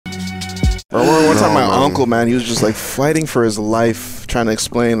Bro, one time my uncle, man, he was just like fighting for his life, trying to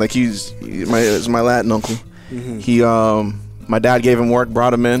explain. Like it's my Latin uncle. He my dad gave him work,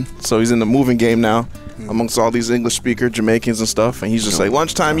 brought him in, so he's in the moving game now, amongst all these English speaker Jamaicans and stuff. And he's just like,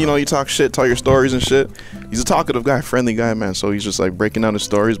 lunchtime, you know, you talk shit, tell your stories and shit. He's a talkative guy, friendly guy, man. So he's just like breaking down his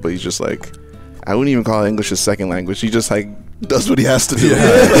stories, but he's just like, I wouldn't even call English his second language. He just like does what he has to do.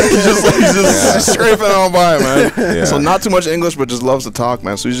 He's just scraping on by, man. So not too much English, but just loves to talk,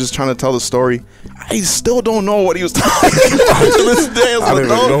 man. So he's just trying to tell the story. I still don't know what he was talking about to this day. I don't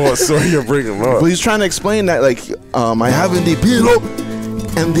even know what story you're bringing up. But he's trying to explain that, like, I have in the pillow,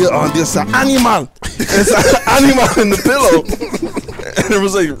 and there's an animal. There's an animal in the pillow. And it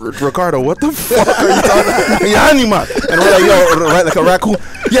was like, Ricardo, what the fuck are you talking about? The animal. And we're like, yo, right, like a raccoon.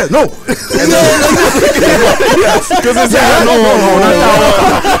 Yeah, no. And because it's no.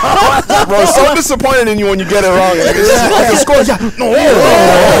 Bro, it's so disappointed in you when you get it wrong. Like, it's like a score. Yeah, no. You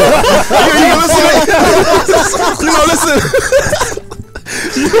know, listen.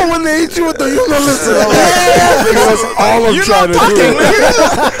 You know when they hit you with the listen. That's all I'm trying to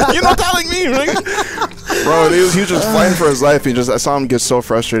do. You're not telling me, right? Bro, he was just fighting for his life. I saw him get so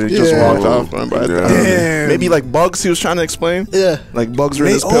frustrated. He just walked off. Maybe like bugs he was trying to explain. Yeah. Like bugs were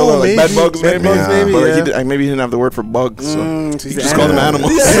in his pillow. Like bed bugs maybe. Maybe he didn't have the word for bugs. So he just called them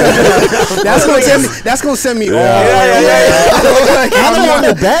animals. That's gonna send me off. Animal in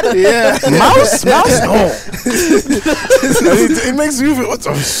the bed? Yeah. Mouse? No. It makes you feel what's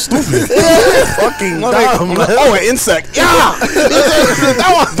so stupid. Fucking dumb. Oh, an insect. Yeah.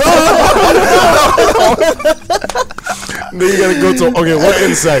 Then you gotta go to what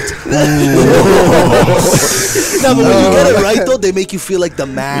insect? No, but when you get it right though, they make you feel like the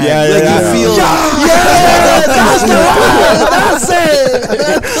man. Yeah, like you feel. That's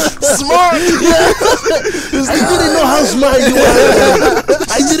it. Smart. I didn't know how smart you were.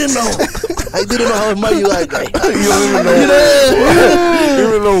 I didn't know how smart you are. You don't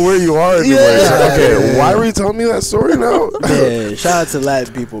even know where you are anymore. Okay, why are you telling me that story now? Yeah, shout out to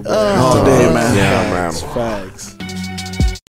Latin people, bro. All day, man. Yeah, man. Facts.